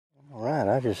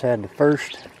Alright, I just had the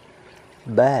first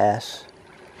bass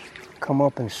come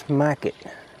up and smack it.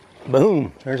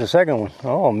 Boom, there's a second one.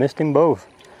 Oh, missed him both.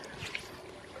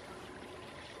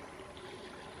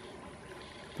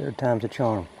 Third time's a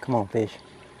charm. Come on, fish.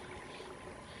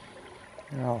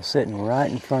 They're all sitting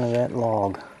right in front of that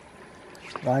log,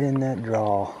 right in that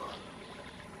draw.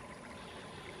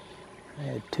 I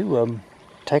had two of them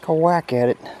take a whack at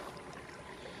it.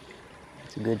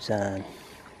 That's a good sign.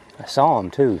 I saw them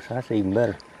too, so that's even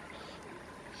better.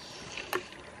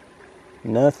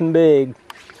 Nothing big,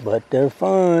 but they're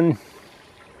fun.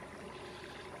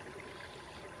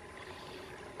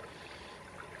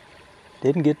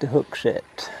 Didn't get the hook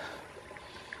set,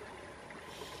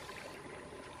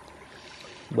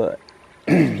 but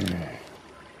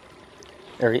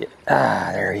there he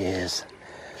is.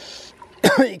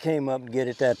 He came up and get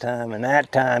it that time, and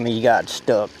that time he got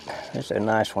stuck. That's a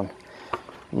nice one.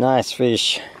 Nice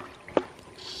fish.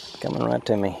 Coming right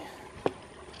to me.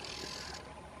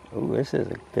 Oh, this is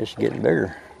a fish getting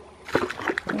bigger.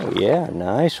 Oh yeah,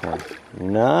 nice one.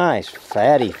 Nice,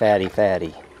 fatty, fatty,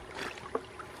 fatty.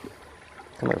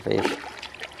 Come here, fish.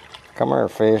 Come here,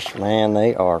 fish. Man,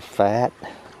 they are fat.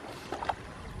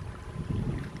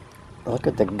 Look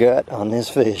at the gut on this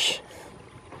fish.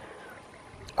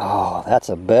 Oh, that's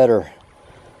a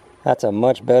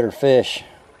much better fish.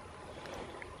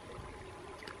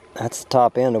 That's the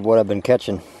top end of what I've been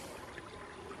catching.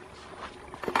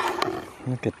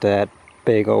 Look at that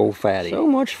big old fatty. So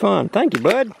much fun. Thank you,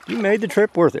 bud. You made the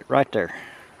trip worth it right there.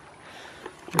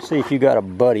 Let's see if you got a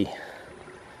buddy.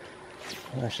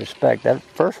 I suspect that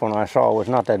first one I saw was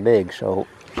not that big, so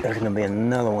there's going to be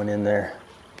another one in there.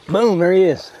 Boom, there he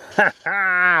is. Ha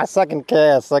ha! Second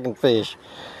cast, second fish.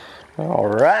 All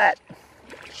right.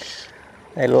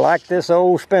 They like this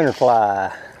old spinner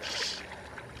fly.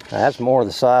 That's more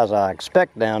the size I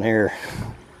expect down here.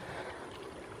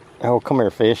 Oh, come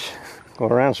here, fish. Go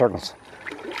around in circles.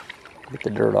 Get the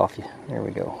dirt off you. There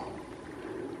we go.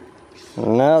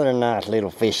 Another nice little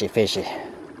fishy.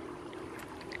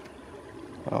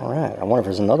 All right, I wonder if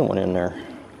there's another one in there.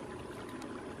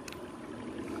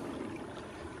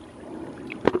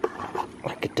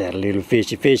 Look at that little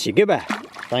fishy. Goodbye.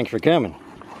 Thanks for coming.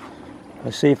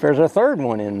 Let's see if there's a third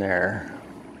one in there.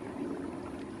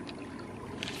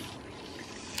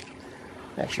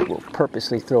 Actually, we'll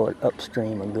purposely throw it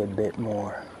upstream a good bit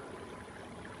more.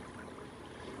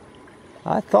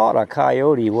 I thought a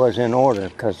coyote was in order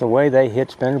because the way they hit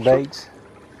spinnerbaits,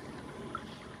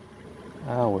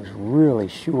 I was really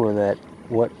sure that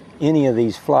what any of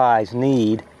these flies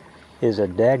need is a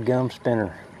dadgum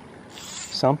spinner.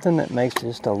 Something that makes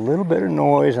just a little bit of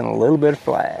noise and a little bit of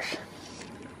flash.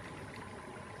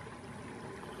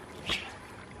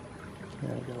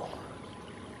 There we go.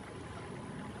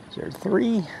 Is there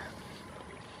 3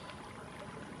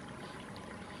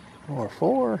 or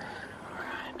 4? All right.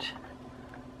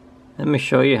 Let me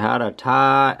show you how to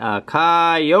tie a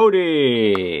coyote.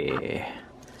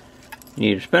 You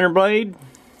need a spinner blade,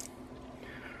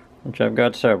 which I've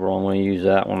got several. I'm going to use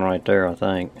that one right there, I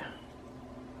think.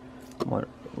 What,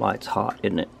 light's hot,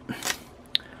 isn't it?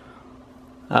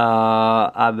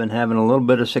 I've been having a little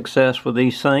bit of success with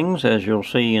these things, as you'll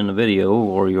see in the video,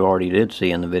 or you already did see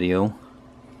in the video.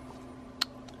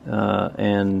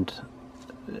 And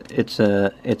it's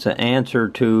an answer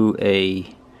to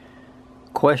a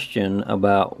question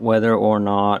about whether or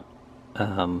not,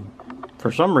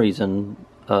 for some reason,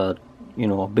 you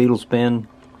know, a Beetle spinnerbait,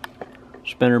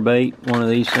 one of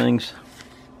these things,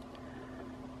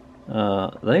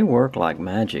 they work like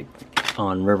magic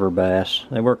on river bass.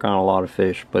 They work on a lot of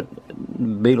fish, but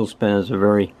Beetle spin is a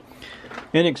very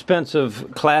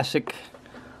inexpensive, classic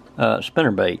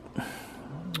spinnerbait.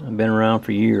 I've been around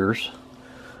for years.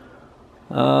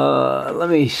 Let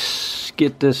me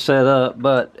get this set up,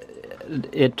 but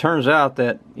it turns out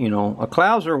that, you know, a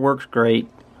clouser works great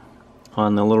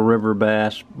on the little river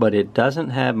bass, but it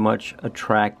doesn't have much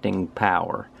attracting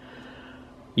power.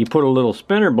 You put a little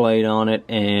spinner blade on it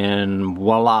and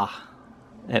voila,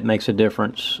 it makes a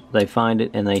difference. They find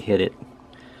it and they hit it.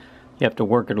 You have to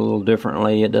work it a little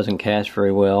differently. It doesn't cast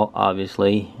very well,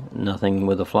 obviously. Nothing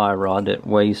with a fly rod that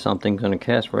weighs something is going to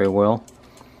cast very well.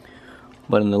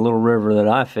 But in the little river that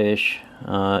I fish,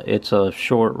 it's a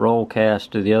short roll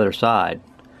cast to the other side.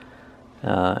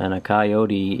 And a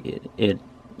coyote,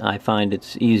 I find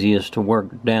it's easiest to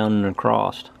work down and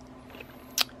across.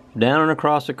 Down and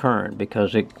across the current,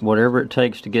 because whatever it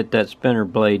takes to get that spinner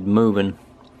blade moving,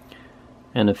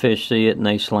 and the fish see it and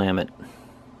they slam it.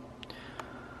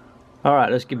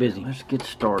 Alright, let's get busy. Let's get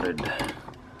started.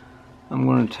 I'm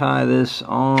going to tie this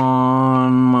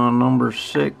on my number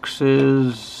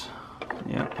 6's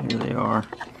Yeah, here they are.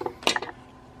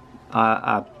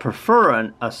 I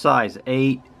prefer a size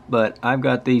 8, but I've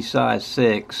got these size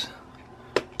 6.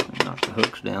 Knock the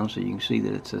hooks down so you can see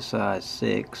that it's a size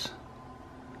 6.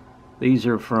 These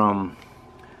are from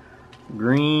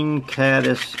Green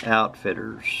Caddis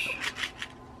Outfitters.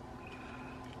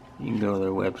 You can go to their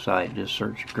website, just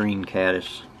search Green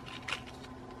Caddis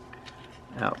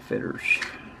Outfitters.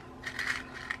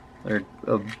 They're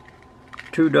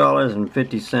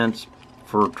 $2.50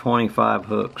 for 25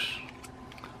 hooks.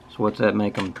 So what's that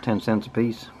make them? 10 cents a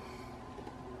piece?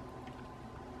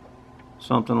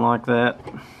 Something like that.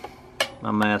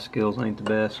 My math skills ain't the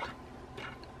best.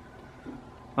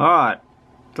 Alright,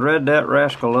 thread that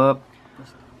rascal up.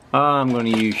 I'm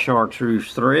going to use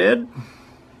chartreuse thread.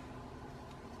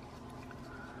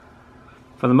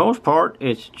 For the most part,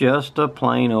 it's just a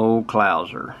plain old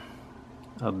clouser.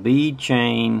 A bead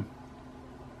chain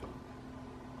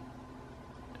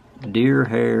deer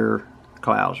hair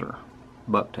clouser,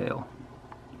 bucktail.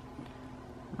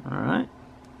 Alright,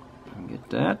 get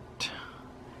that.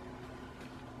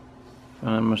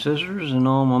 Find my scissors and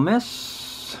all my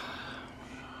mess.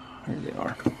 Here they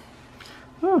are.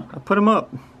 Oh, I put them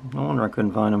up. No wonder I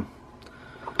couldn't find them.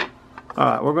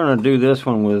 Alright, we're going to do this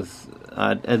one with,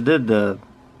 I did the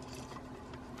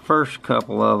first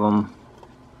couple of them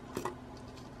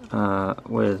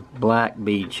with black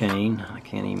bead chain. I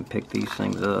can't even pick these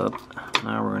things up.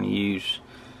 Now we're going to use,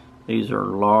 these are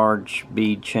large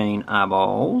bead chain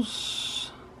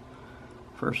eyeballs.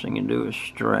 First thing you do is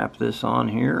strap this on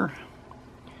here.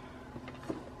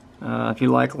 If you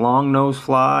like long nose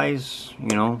flies,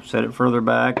 you know, set it further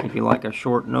back. If you like a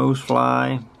short nose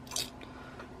fly,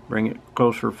 bring it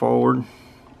closer forward.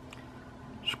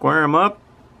 Square them up.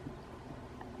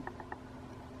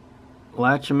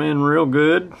 Latch them in real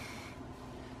good.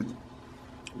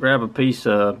 Grab a piece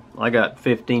of, I got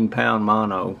 15-pound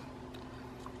mono.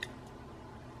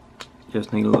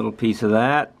 Just need a little piece of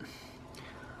that.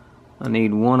 I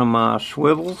need one of my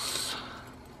swivels,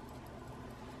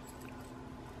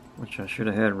 which I should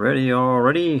have had ready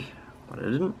already, but I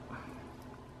didn't.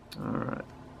 Alright,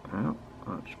 well,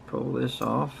 let's pull this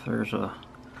off. There's a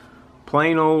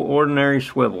plain old ordinary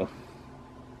swivel.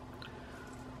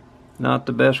 Not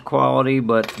the best quality,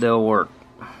 but they'll work.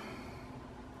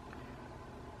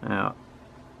 Now,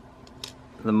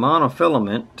 the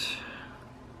monofilament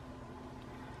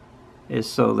is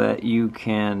so that you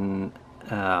can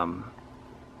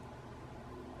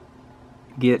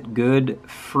get good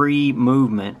free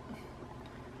movement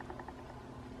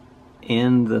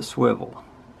in the swivel.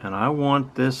 And I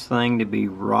want this thing to be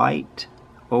right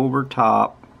over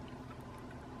top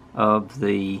of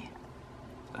the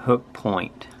hook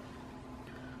point.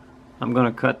 I'm going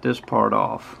to cut this part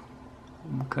off.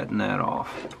 I'm cutting that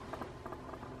off.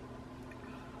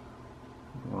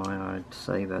 Why I'd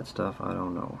say that stuff, I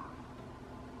don't know.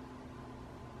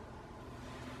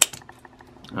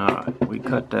 Alright, we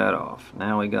cut that off.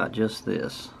 Now we got just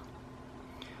this.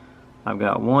 I've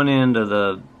got one end of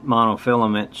the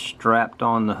monofilament strapped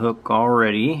on the hook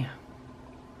already.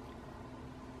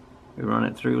 We run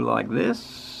it through like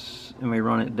this, and we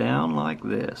run it down like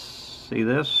this. See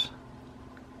this?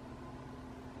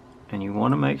 And you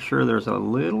want to make sure there's a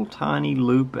little tiny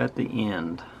loop at the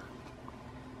end.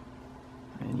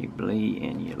 And you bleed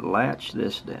and you latch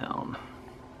this down.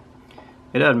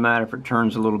 It doesn't matter if it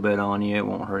turns a little bit on you, it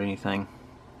won't hurt anything.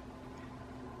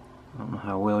 I don't know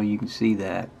how well you can see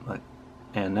that, but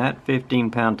and that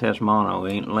 15-pound test mono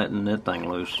ain't letting that thing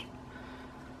loose.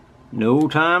 No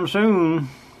time soon.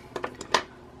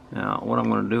 Now what I'm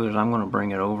going to do is I'm going to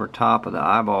bring it over top of the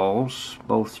eyeballs,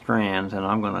 both strands, and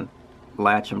I'm going to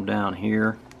latch them down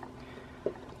here,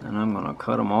 and I'm going to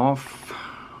cut them off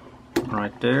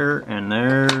right there, and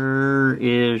there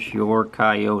is your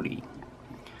coyote.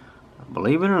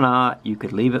 Believe it or not, you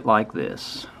could leave it like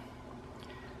this.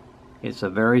 It's a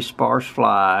very sparse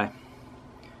fly,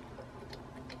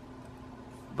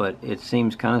 but it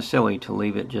seems kind of silly to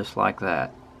leave it just like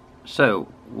that. So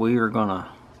we are gonna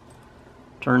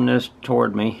turn this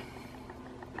toward me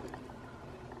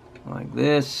like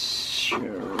this.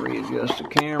 Readjust the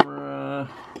camera.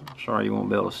 Sorry you won't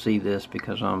be able to see this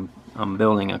because I'm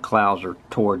building a clouser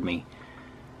toward me,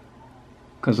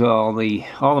 because all the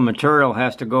material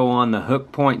has to go on the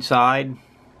hook point side.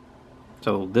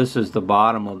 So this is the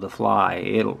bottom of the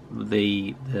fly.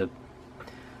 The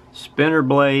spinner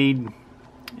blade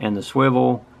and the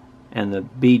swivel and the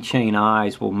bead chain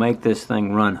eyes will make this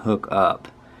thing run hook up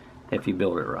if you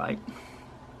build it right.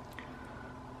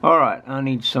 Alright, I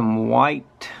need some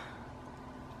white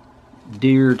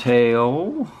deer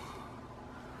tail,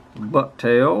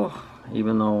 bucktail,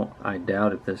 even though I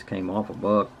doubt if this came off a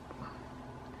buck.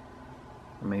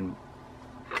 I mean,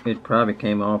 it probably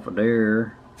came off a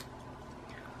deer,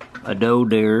 a doe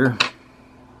deer.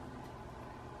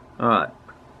 Alright,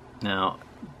 now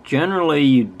generally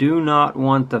you do not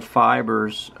want the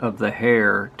fibers of the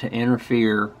hair to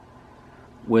interfere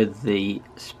with the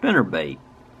spinnerbait,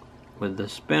 with the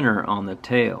spinner on the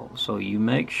tail. So you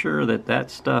make sure that that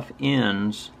stuff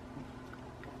ends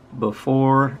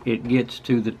before it gets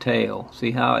to the tail.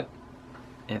 See how it,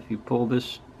 if you pull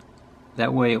this,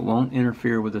 that way it won't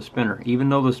interfere with the spinner, even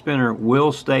though the spinner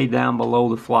will stay down below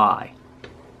the fly.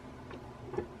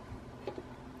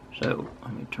 So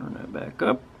let me turn that back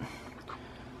up.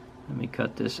 Let me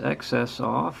cut this excess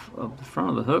off of the front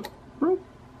of the hook. Bloop,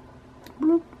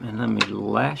 bloop, and let me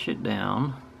lash it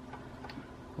down.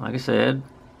 Like I said,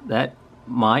 that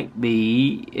might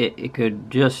be, it could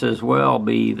just as well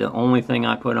be the only thing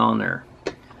I put on there.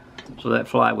 So that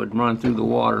fly would run through the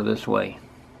water this way.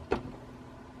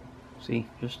 See,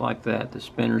 just like that. The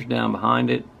spinner's down behind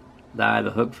it, the eye of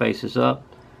the hook faces up,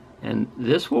 and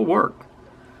this will work.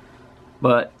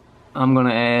 But I'm going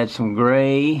to add some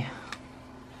gray.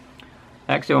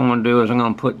 Actually, what I'm going to do is I'm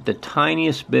going to put the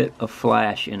tiniest bit of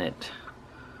flash in it.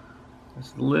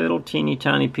 This little teeny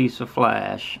tiny piece of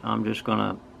flash, I'm just going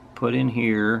to put in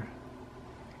here,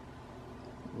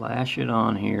 lash it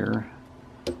on here.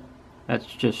 That's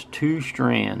just 2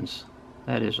 strands.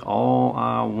 That is all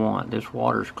I want. This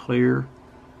water's clear,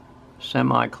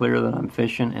 semi-clear that I'm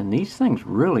fishing, and these things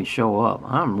really show up.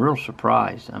 I'm real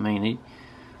surprised. I mean,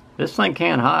 this thing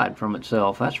can't hide from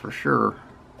itself, that's for sure.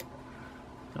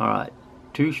 Alright,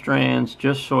 2 strands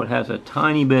just so it has a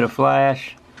tiny bit of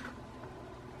flash.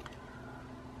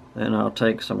 Then I'll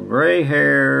take some gray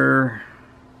hair.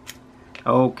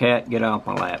 Oh, cat, get off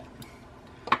my lap.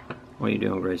 What are you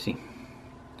doing, Gracie?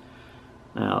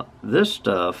 Now, this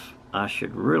stuff I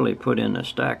should really put in the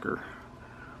stacker.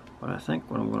 But I think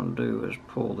what I'm going to do is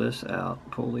pull this out,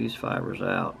 pull these fibers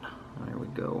out. There we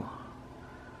go.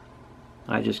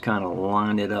 I just kind of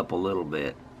lined it up a little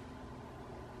bit.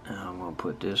 Now I'm going to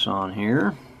put this on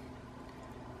here,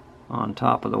 on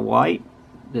top of the white.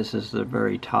 This is the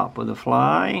very top of the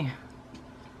fly.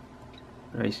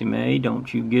 Gracie May,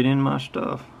 don't you get in my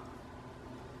stuff.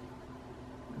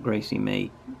 Gracie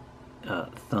May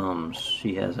thumbs.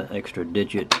 She has an extra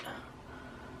digit,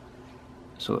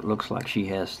 so it looks like she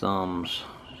has thumbs.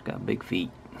 She's got big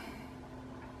feet.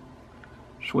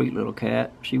 Sweet little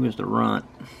cat. She was the runt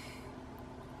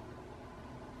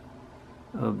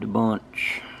of the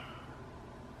bunch.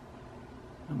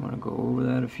 I'm going to go over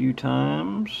that a few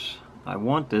times. I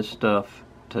want this stuff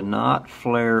to not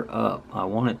flare up. I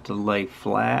want it to lay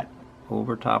flat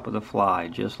over top of the fly,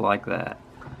 just like that.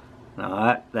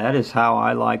 Now that is how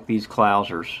I like these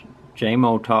clousers.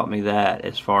 J-Moe taught me that.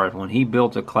 As far as when he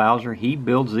builds a clouser, he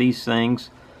builds these things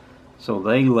so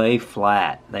they lay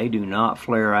flat. They do not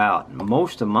flare out.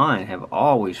 Most of mine have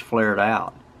always flared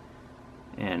out,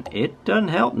 and it doesn't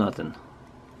help nothing.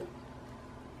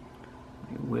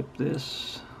 Let me whip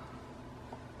this.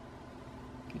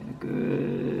 Get a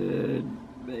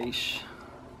good base.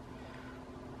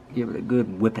 Give it a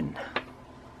good whipping.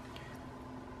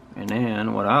 And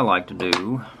then what I like to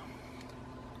do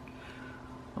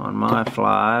on my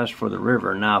flies for the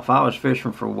river. Now if I was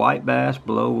fishing for white bass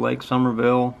below Lake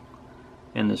Somerville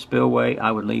in the spillway,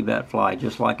 I would leave that fly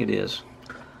just like it is.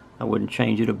 I wouldn't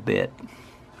change it a bit.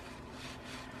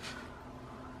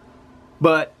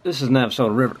 But this is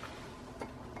Navasota River,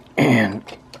 and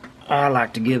I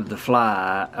like to give the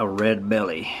fly a red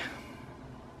belly,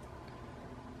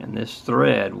 and this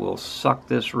thread will suck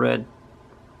this red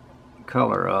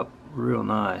color up real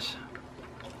nice.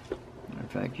 In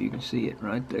fact, you can see it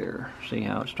right there. See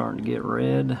how it's starting to get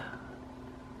red?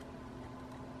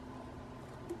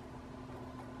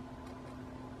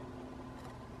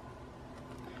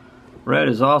 Red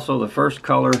is also the first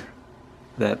color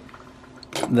that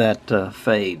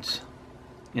fades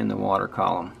in the water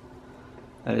column.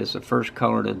 That is the first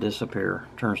color to disappear,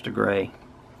 turns to gray.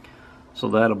 So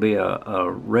that'll be a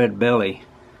red belly,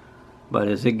 but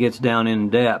as it gets down in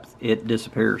depth, it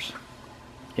disappears.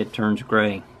 It turns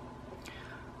gray.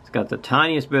 It's got the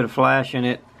tiniest bit of flash in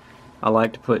it. I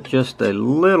like to put just a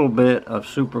little bit of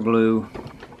super glue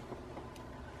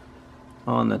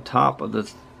on the top of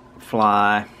the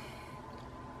fly,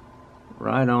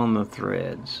 right on the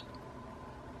threads.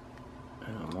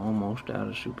 And I'm almost out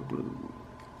of super glue.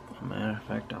 As a matter of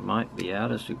fact, I might be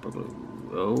out of super glue.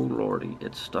 Oh lordy,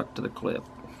 it's stuck to the clip.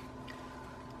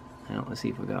 Now let's see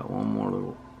if we got one more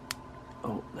little.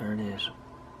 Oh, there it is.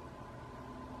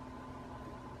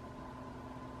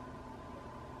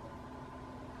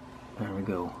 There we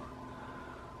go.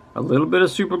 A little bit of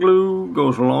super glue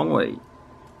goes a long way,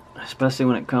 especially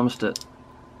when it comes to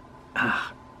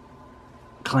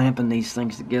clamping these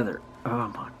things together. Oh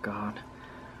my God.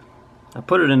 I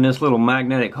put it in this little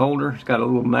magnetic holder. It's got a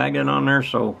little magnet on there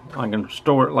so I can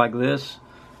store it like this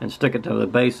and stick it to the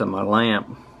base of my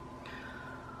lamp.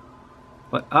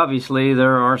 But obviously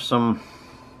there are some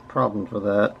problems with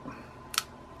that.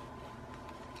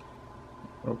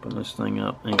 Open this thing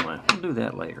up. Anyway, we'll do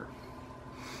that later.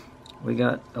 We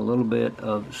got a little bit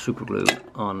of super glue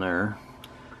on there,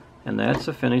 and that's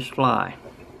a finished fly.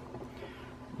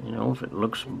 You know, if it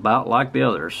looks about like the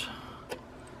others.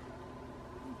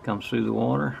 Comes through the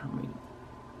water. Let me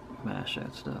mash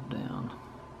that stuff down.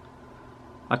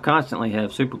 I constantly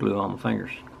have super glue on my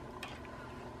fingers.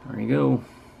 There you go.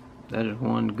 That is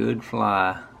one good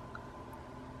fly.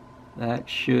 That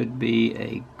should be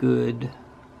a good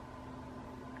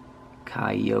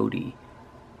coyote.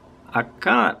 I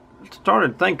kind of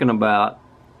started thinking about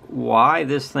why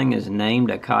this thing is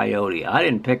named a coyote. I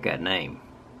didn't pick that name.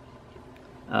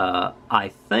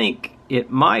 I think it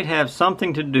might have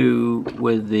something to do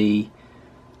with the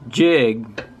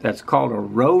jig that's called a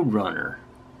roadrunner,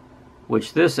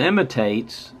 which this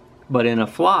imitates, but in a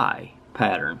fly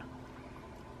pattern.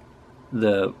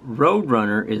 The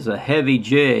roadrunner is a heavy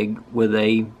jig with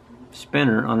a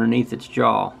spinner underneath its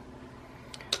jaw.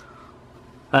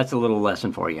 That's a little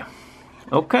lesson for you.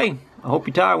 Okay, I hope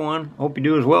you tie one. Hope you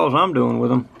do as well as I'm doing with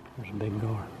them. There's a big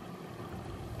gar.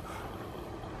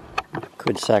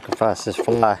 Could sacrifice this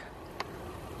fly.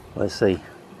 Let's see.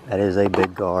 That is a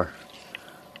big gar.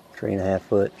 3.5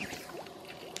 foot.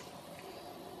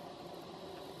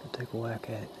 I'll take a whack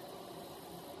at it.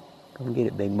 Come get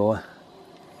it, big boy.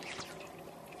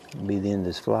 It'll be the end of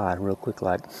this fly real quick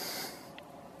like.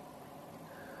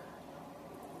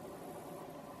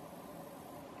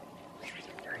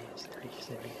 There he is, there he is,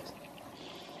 there he is.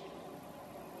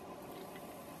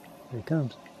 Here he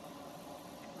comes.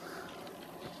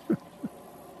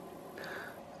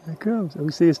 There he comes. Oh,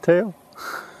 we see his tail?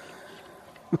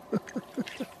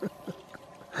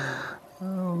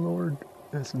 Oh, Lord.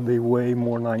 This would be way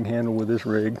more than I can handle with this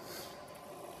rig.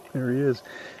 There he is.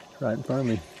 Right in front of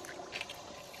me.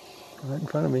 Right in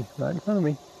front of me. Right in front of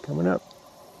me. Coming up.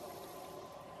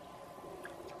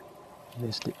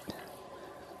 Missed it.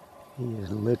 He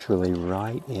is literally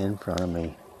right in front of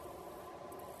me.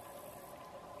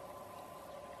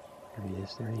 There he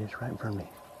is. There he is. Right in front of me.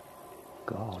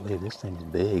 Golly, this thing's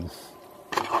big.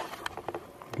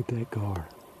 Look at that gar.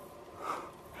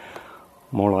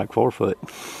 More like 4 foot.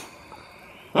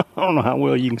 I don't know how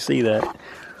well you can see that.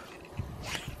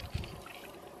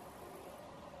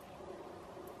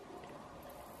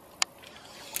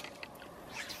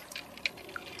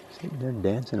 See, they're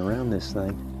dancing around this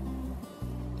thing.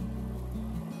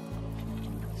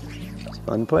 It's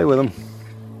fun to play with them.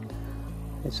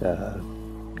 It's a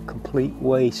complete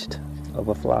waste of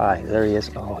a fly. There he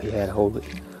is. Oh, he had to hold it.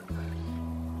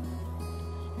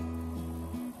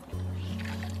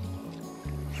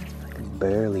 I can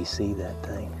barely see that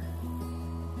thing.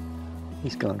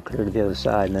 He's gone clear to the other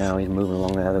side now. He's moving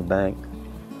along the other bank.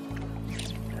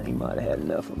 He might have had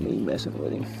enough of me messing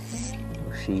with him.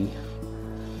 Or she.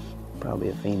 Probably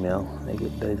a female. They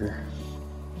get bigger.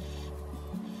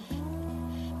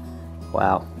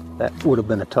 Wow, that would have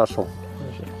been a tussle.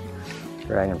 There's a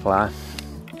dragonfly.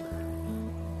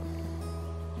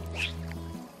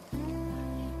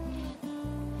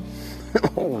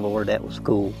 Oh Lord, that was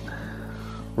cool.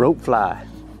 Rope fly.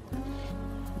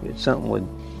 It's something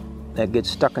that gets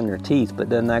stuck in your teeth but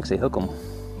doesn't actually hook them.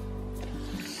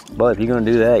 But if you're going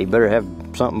to do that, you better have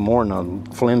something more than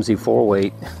a flimsy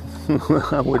 4-weight.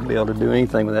 I wouldn't be able to do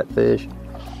anything with that fish.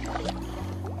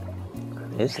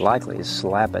 It's likely to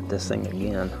slap at this thing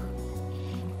again.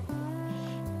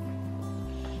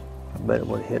 I bet it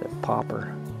would have hit a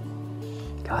popper.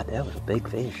 God, that was a big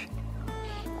fish.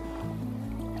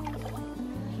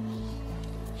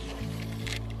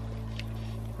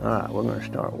 Alright, we're going to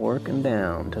start working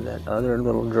down to that other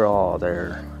little draw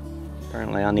there.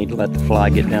 Apparently I need to let the fly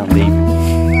get down deep.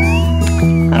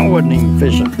 I wasn't even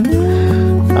fishing.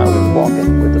 I was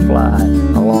walking with the fly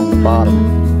along the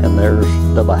bottom, and there's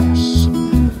the bass.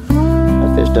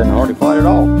 That fish doesn't hardly fight at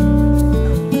all.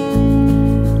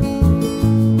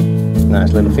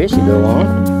 Nice little fishy though, huh?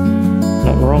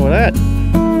 Nothing wrong with that.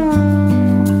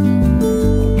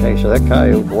 Okay, so that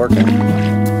coyote's working.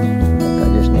 I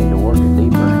just need to work it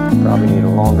deeper. Probably need a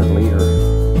longer leader.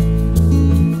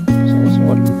 So that's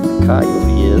what a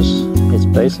coyote is. It's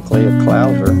basically a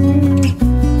clouser.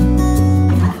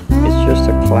 It's just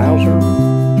a clouser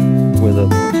with a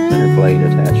spinner blade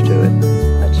attached to it.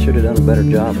 I should have done a better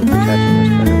job of attaching the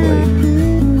spinner blade.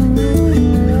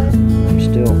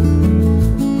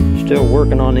 Still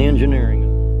working on the engineering.